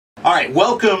All right,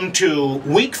 welcome to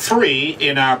week 3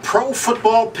 in our Pro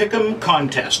Football Pick'em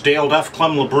contest. Dale Duff,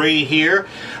 Clem LeBrie here.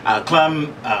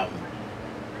 Clem,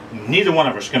 neither one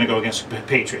of us is going to go against the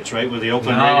Patriots, right, with the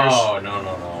Oakland Raiders?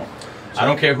 No. I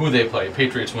don't care who they play.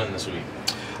 Patriots win this week.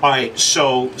 All right,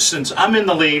 so since I'm in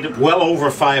the lead, well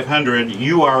over 500,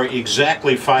 you are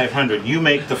exactly 500. You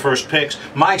make the first picks.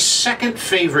 My second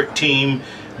favorite team,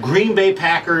 Green Bay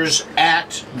Packers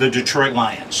at the Detroit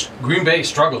Lions. Green Bay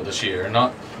struggled this year,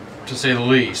 not to say the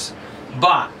least.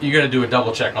 But you got to do a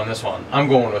double check on this one. I'm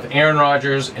going with Aaron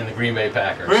Rodgers and the Green Bay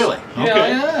Packers. Really? Okay. Yeah,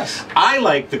 yes. I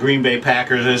like the Green Bay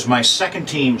Packers as my second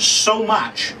team so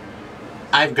much,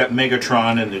 I've got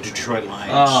Megatron and the Detroit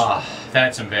Lions.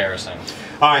 That's embarrassing.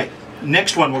 All right,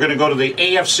 next one, we're going to go to the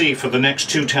AFC for the next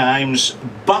 2 times.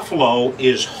 Buffalo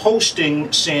is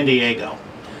hosting San Diego.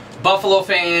 Buffalo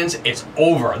fans, it's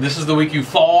over. This is the week you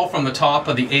fall from the top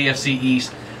of the AFC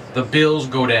East. The Bills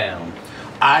go down.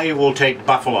 I will take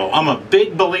Buffalo. I'm a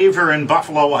big believer in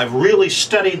Buffalo. I've really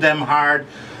studied them hard.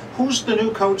 Who's the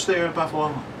new coach there at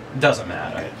Buffalo? Doesn't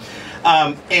matter.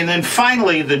 Okay. And then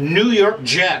finally, the New York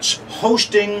Jets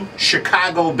hosting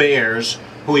Chicago Bears.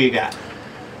 Who you got?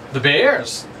 The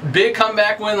Bears. Big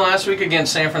comeback win last week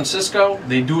against San Francisco.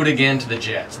 They do it again to the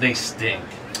Jets. They stink.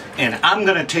 And I'm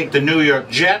going to take the New York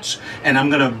Jets, and I'm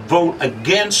going to vote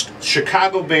against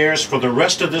Chicago Bears for the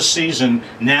rest of this season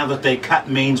now that they cut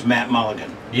Maine's Matt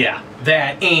Mulligan. Yeah,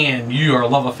 that and your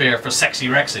love affair for Sexy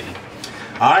Rexy.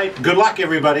 All right, good luck,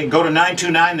 everybody. Go to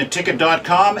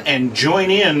 929theticket.com and join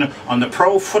in on the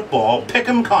Pro Football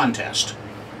Pick'em contest.